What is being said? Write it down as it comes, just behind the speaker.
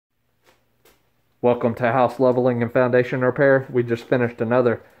Welcome to House Leveling and Foundation Repair. We just finished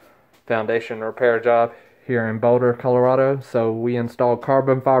another foundation repair job here in Boulder, Colorado. So we installed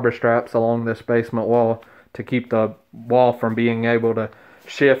carbon fiber straps along this basement wall to keep the wall from being able to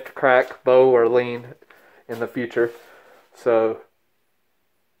shift, crack, bow, or lean in the future. So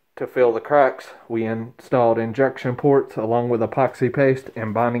to fill the cracks, we installed injection ports along with epoxy paste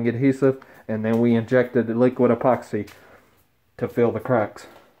and bonding adhesive, and then we injected the liquid epoxy to fill the cracks.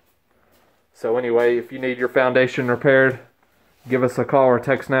 So anyway, if you need your foundation repaired, give us a call or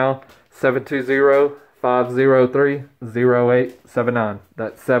text now, 720-503-0879.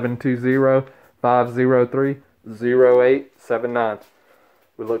 That's 720-503-0879.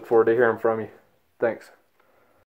 We look forward to hearing from you. Thanks.